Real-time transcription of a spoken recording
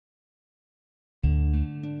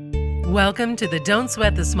Welcome to the Don't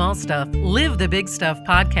Sweat the Small Stuff, Live the Big Stuff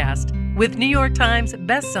podcast with New York Times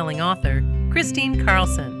bestselling author Kristine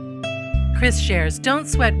Carlson. Chris shares don't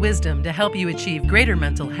sweat wisdom to help you achieve greater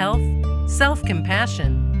mental health,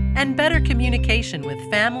 self-compassion, and better communication with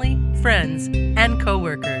family, friends, and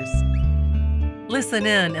coworkers. Listen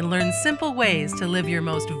in and learn simple ways to live your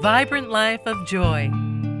most vibrant life of joy.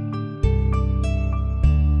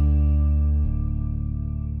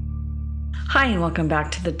 Hi, and welcome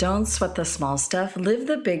back to the Don't Sweat the Small Stuff, Live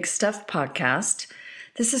the Big Stuff podcast.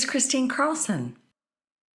 This is Kristine Carlson.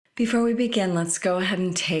 Before we begin, let's go ahead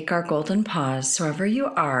and take our golden pause. So wherever you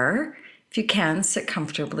are, if you can, sit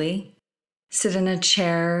comfortably. Sit in a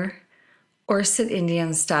chair or sit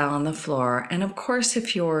Indian style on the floor. And of course,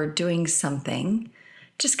 if you're doing something,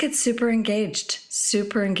 just get super engaged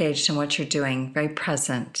in what you're doing, very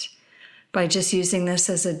present, by just using this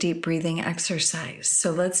as a deep breathing exercise.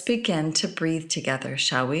 So let's begin to breathe together,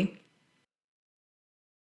 shall we?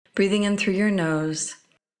 Breathing in through your nose,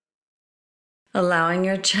 allowing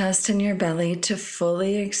your chest and your belly to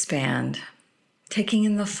fully expand, taking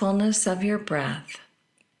in the fullness of your breath.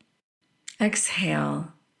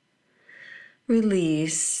 Exhale,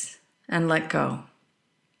 release, and let go.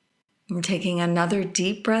 And taking another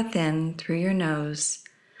deep breath in through your nose,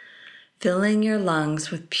 filling your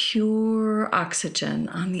lungs with pure oxygen.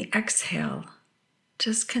 On the exhale,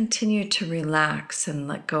 just continue to relax and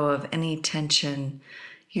let go of any tension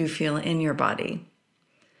you feel in your body.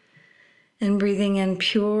 And breathing in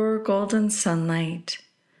pure golden sunlight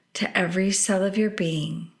to every cell of your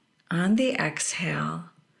being. On the exhale,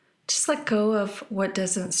 just let go of what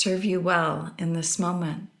doesn't serve you well in this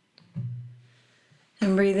moment.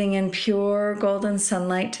 And breathing in pure golden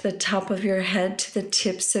sunlight to the top of your head, to the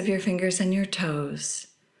tips of your fingers and your toes.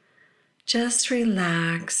 Just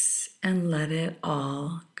relax and let it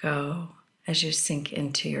all go as you sink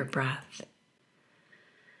into your breath.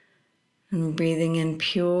 And breathing in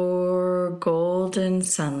pure golden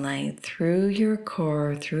sunlight through your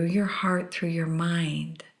core, through your heart, through your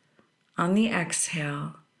mind. On the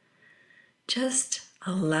exhale, just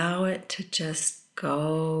allow it to just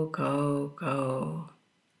go, go, go.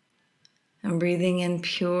 And breathing in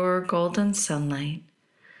pure golden sunlight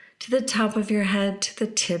to the top of your head, to the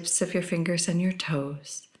tips of your fingers and your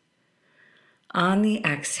toes. On the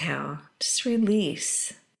exhale, just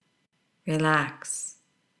release, relax,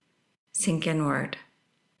 sink inward.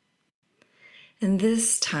 And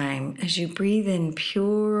this time, as you breathe in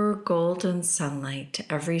pure golden sunlight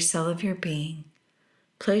to every cell of your being,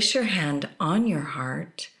 place your hand on your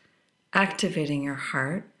heart, activating your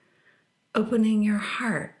heart, opening your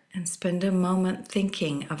heart, and spend a moment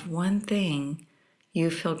thinking of one thing you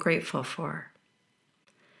feel grateful for.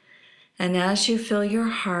 And as you fill your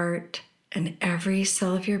heart and every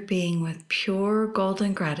cell of your being with pure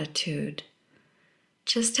golden gratitude,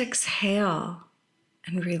 just exhale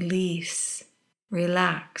and release,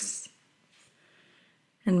 relax.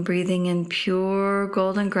 And breathing in pure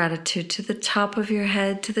golden gratitude to the top of your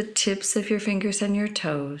head, to the tips of your fingers and your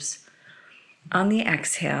toes. On the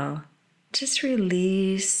exhale, just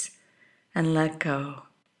release and let go.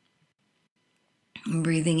 And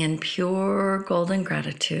breathing in pure golden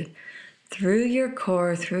gratitude through your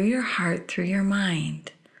core, through your heart, through your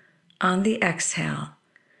mind. On the exhale,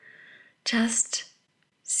 just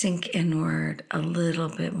sink inward a little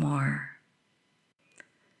bit more.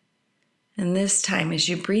 And this time, as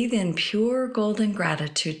you breathe in pure golden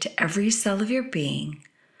gratitude to every cell of your being,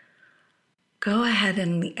 go ahead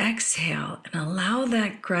and exhale and allow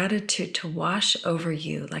that gratitude to wash over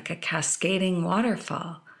you like a cascading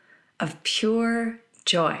waterfall of pure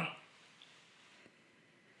joy.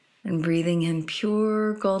 And breathing in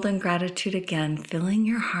pure golden gratitude again, filling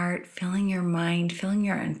your heart, filling your mind, filling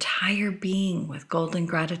your entire being with golden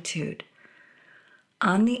gratitude.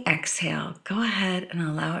 On the exhale, go ahead and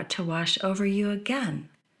allow it to wash over you again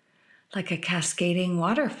like a cascading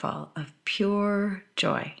waterfall of pure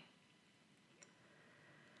joy.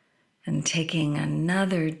 And taking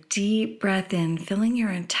another deep breath in, filling your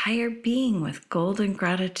entire being with golden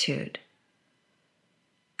gratitude.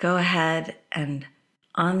 Go ahead and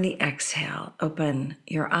on the exhale, open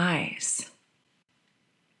your eyes.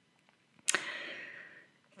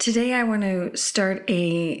 Today I want to start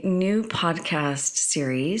a new podcast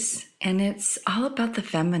series, and it's all about the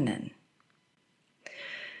feminine.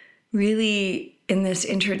 Really, in this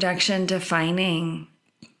introduction, defining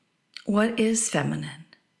what is feminine.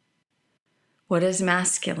 What is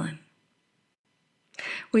masculine?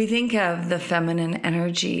 We think of the feminine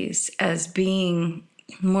energies as being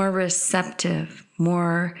more receptive,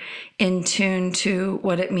 more in tune to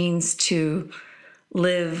what it means to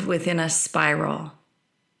live within a spiral.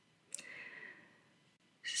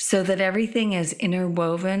 so that everything is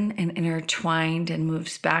interwoven and intertwined and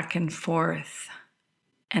moves back and forth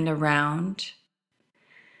and around.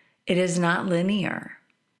 It is not linear.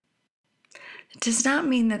 It does not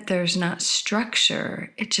mean that there's not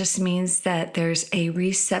structure. It just means that there's a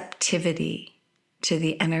receptivity to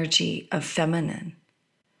the energy of feminine.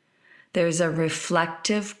 There's a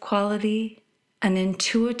reflective quality, an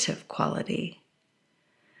intuitive quality.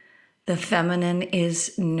 The feminine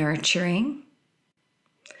is nurturing.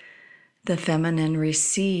 The feminine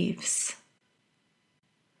receives.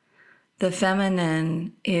 The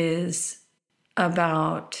feminine is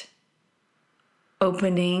about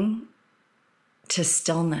opening to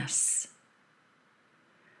stillness.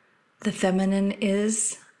 The feminine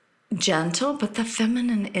is gentle, but the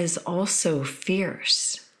feminine is also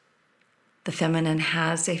fierce. The feminine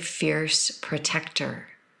has a fierce protector,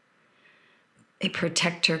 a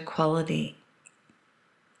protector quality.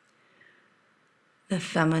 The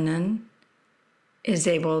feminine is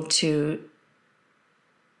able to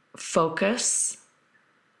focus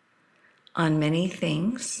on many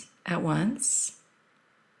things at once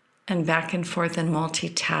and back and forth and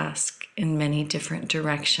multitask in many different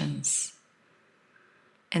directions.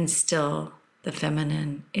 And still, the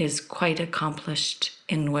feminine is quite accomplished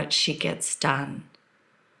in what she gets done.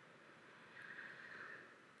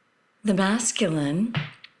 The masculine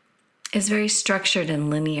is very structured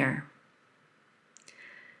and linear.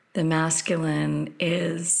 The masculine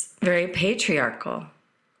is very patriarchal,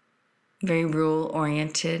 very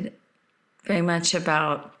rule-oriented, very much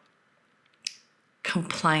about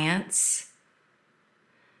compliance.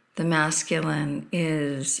 The masculine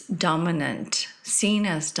is dominant, seen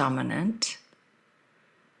as dominant.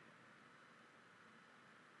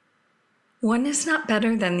 One is not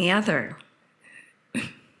better than the other.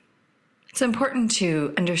 It's important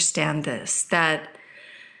to understand this, that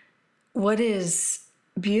what is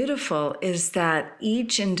beautiful is that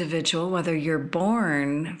each individual, whether you're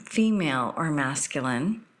born female or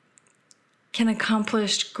masculine, can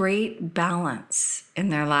accomplish great balance in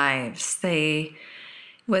their lives.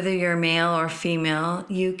 Whether you're male or female,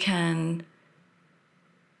 you can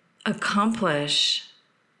accomplish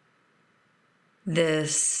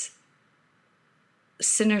this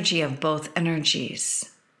synergy of both energies.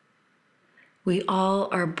 We all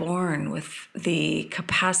are born with the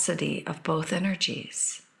capacity of both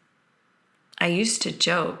energies. I used to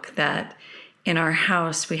joke that in our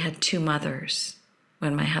house we had two mothers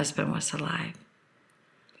when my husband was alive.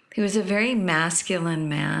 He was a very masculine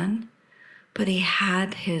man, but he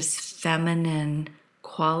had his feminine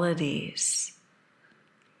qualities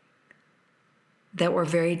that were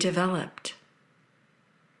very developed.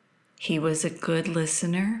 He was a good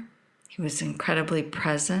listener. He was incredibly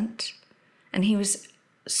present. And he was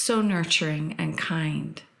so nurturing and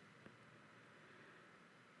kind.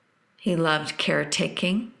 He loved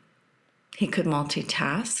caretaking. He could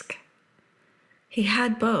multitask. He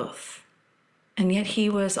had both. And yet he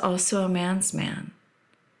was also a man's man.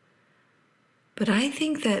 But I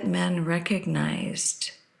think that men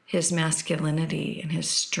recognized his masculinity and his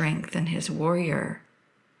strength and his warrior.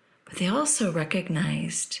 But they also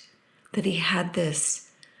recognized that he had this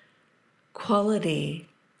quality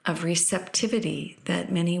of receptivity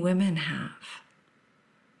that many women have.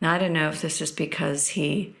 Now, I don't know if this is because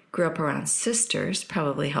he grew up around sisters,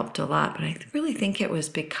 probably helped a lot, but I really think it was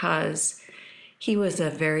because he was a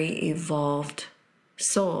very evolved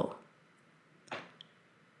soul.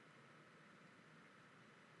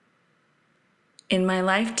 In my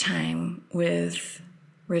lifetime with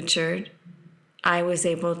Richard, I was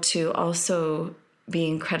able to also be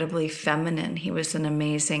incredibly feminine. He was an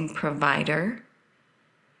amazing provider.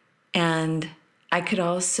 And I could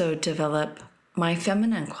also develop my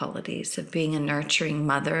feminine qualities of being a nurturing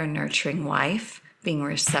mother, a nurturing wife, being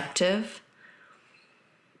receptive,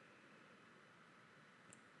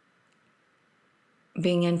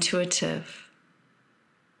 being intuitive.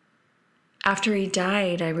 After he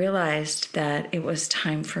died, I realized that it was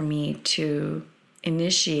time for me to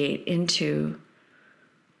initiate into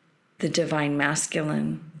the divine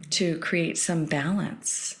masculine, to create some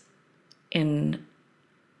balance in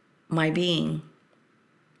my being.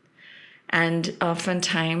 And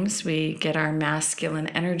oftentimes we get our masculine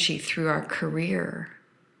energy through our career.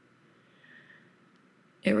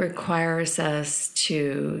 It requires us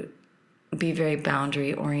to be very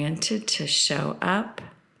boundary oriented, to show up,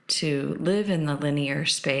 to live in the linear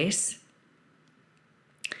space.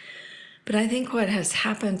 But I think what has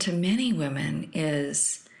happened to many women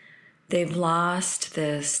is they've lost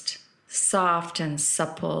this soft and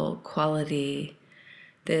supple quality,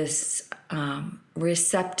 this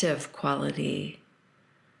receptive quality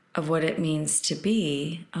of what it means to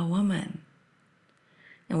be a woman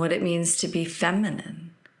and what it means to be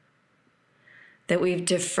feminine. That we've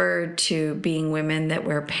deferred to being women that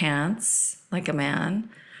wear pants like a man,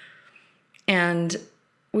 and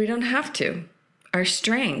we don't have to. Our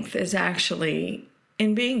strength is actually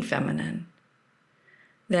in being feminine.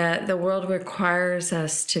 That the world requires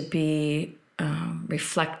us to be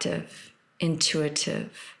reflective,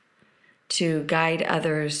 intuitive, to guide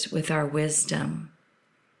others with our wisdom,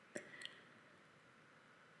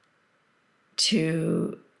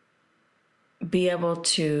 to be able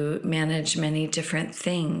to manage many different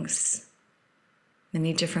things,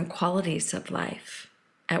 many different qualities of life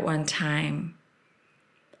at one time.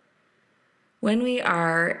 When we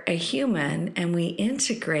are a human and we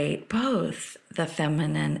integrate both the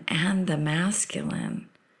feminine and the masculine,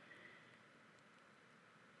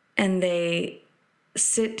 and they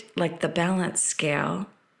sit like the balance scale,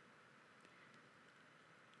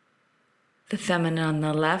 the feminine on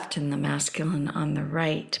the left and the masculine on the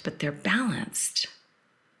right, but they're balanced.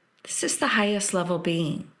 This is the highest level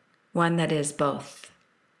being, one that is both.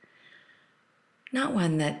 Not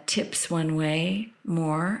one that tips one way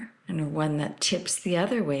more and one that tips the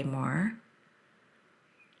other way more,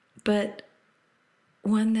 but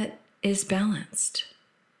one that is balanced.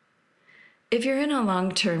 If you're in a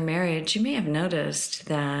long-term marriage, you may have noticed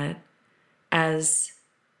that as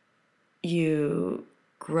you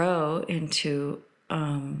grow into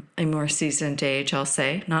a more seasoned age, I'll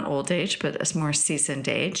say, not old age, but a more seasoned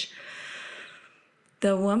age,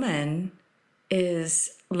 the woman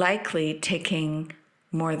is likely taking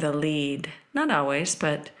more the lead. Not always,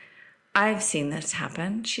 but I've seen this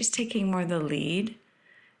happen. She's taking more the lead,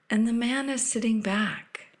 and the man is sitting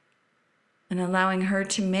back and allowing her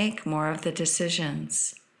to make more of the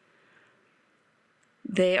decisions.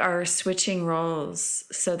 They are switching roles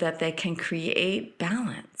so that they can create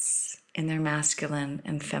balance in their masculine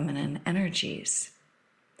and feminine energies.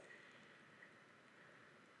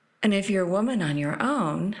 And if you're a woman on your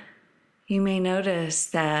own, you may notice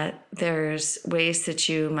that there's ways that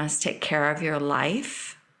you must take care of your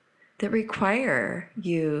life that require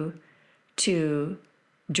you to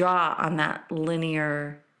draw on that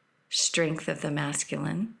linear strength of the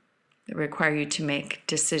masculine, that require you to make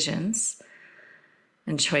decisions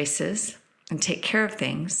and choices and take care of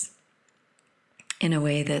things in a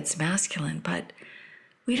way that's masculine. But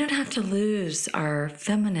we don't have to lose our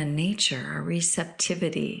feminine nature, our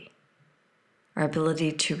receptivity, our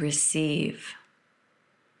ability to receive,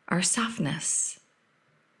 our softness,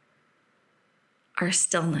 our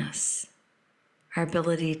stillness, our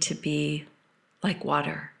ability to be like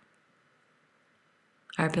water,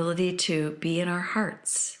 our ability to be in our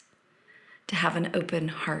hearts, to have an open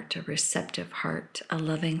heart, a receptive heart, a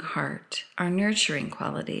loving heart, our nurturing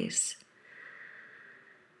qualities.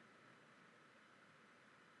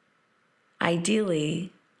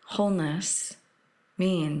 Ideally, wholeness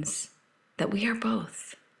means that we are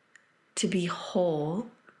both. To be whole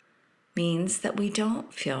means that we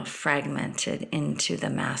don't feel fragmented into the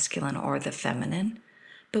masculine or the feminine,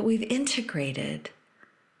 but we've integrated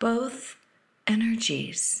both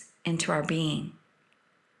energies into our being.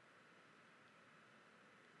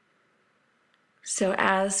 So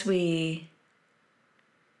as we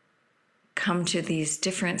come to these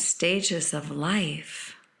different stages of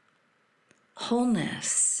life,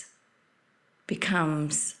 wholeness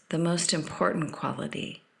becomes the most important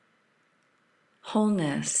quality.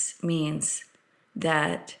 Wholeness means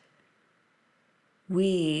that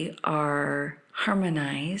we are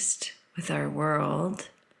harmonized with our world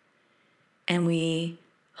and we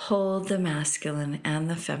hold the masculine and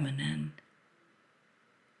the feminine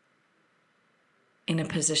in a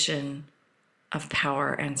position of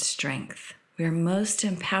power and strength. We are most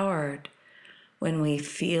empowered when we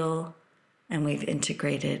feel and we've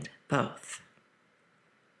integrated both.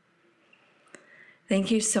 Thank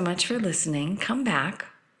you so much for listening. Come back.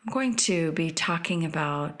 I'm going to be talking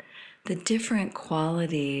about the different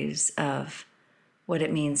qualities of what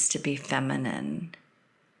it means to be feminine.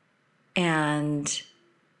 And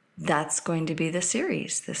that's going to be the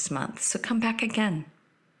series this month. So come back again.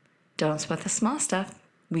 Don't sweat the small stuff.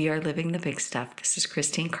 We are living the big stuff. This is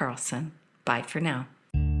Kristine Carlson. Bye for now.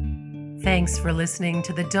 Thanks for listening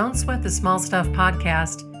to the Don't Sweat the Small Stuff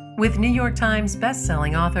podcast with New York Times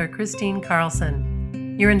bestselling author Kristine Carlson.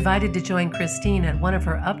 You're invited to join Kristine at one of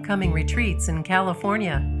her upcoming retreats in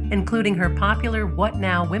California, including her popular What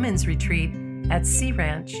Now Women's Retreat at Sea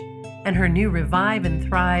Ranch and her new Revive and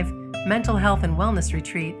Thrive Mental Health and Wellness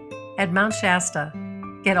Retreat at Mount Shasta.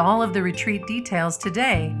 Get all of the retreat details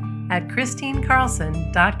today at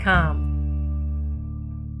KristineCarlson.com.